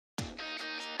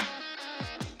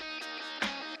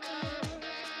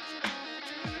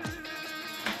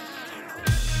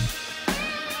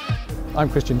I'm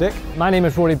Christian Dick. My name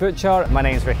is Rory Butcher. My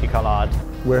name is Ricky Collard.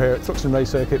 We're here at Thruxton Race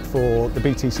Circuit for the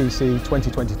BTCC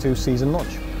 2022 season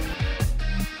launch.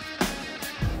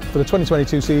 For the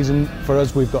 2022 season, for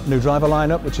us, we've got new driver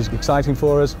lineup, which is exciting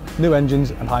for us, new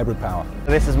engines and hybrid power.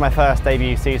 This is my first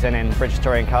debut season in British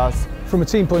touring cars. From a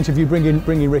team point of view,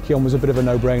 bringing Ricky on was a bit of a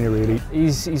no-brainer, really.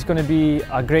 He's going to be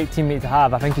a great teammate to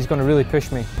have. I think he's going to really push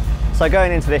me. So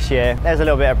going into this year, there's a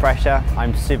little bit of pressure.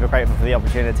 I'm super grateful for the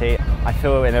opportunity. I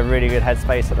feel in a really good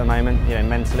headspace at the moment,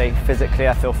 mentally, physically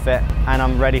I feel fit and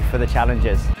I'm ready for the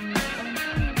challenges.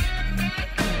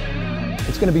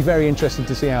 It's going to be very interesting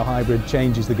to see how hybrid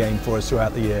changes the game for us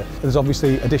throughout the year. There's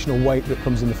obviously additional weight that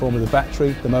comes in the form of the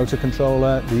battery, the motor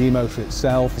controller, the e-motor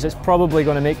itself. It's probably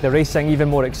going to make the racing even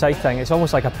more exciting. It's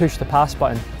almost like a push the pass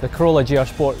button. The Corolla GR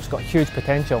Sport's got huge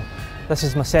potential. This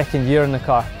is my second year in the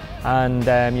car and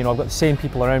I've got the same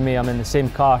people around me, I'm in the same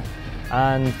car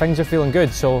and things are feeling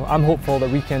good, so I'm hopeful that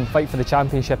we can fight for the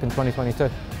championship in 2022.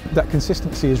 That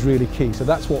consistency is really key, so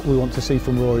that's what we want to see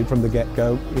from Rory from the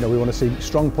get-go. We want to see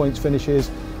strong points finishes,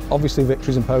 obviously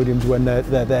victories and podiums when they're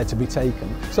there to be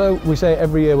taken. So we say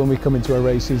every year when we come into a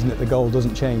race season that the goal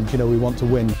doesn't change, we want to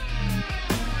win.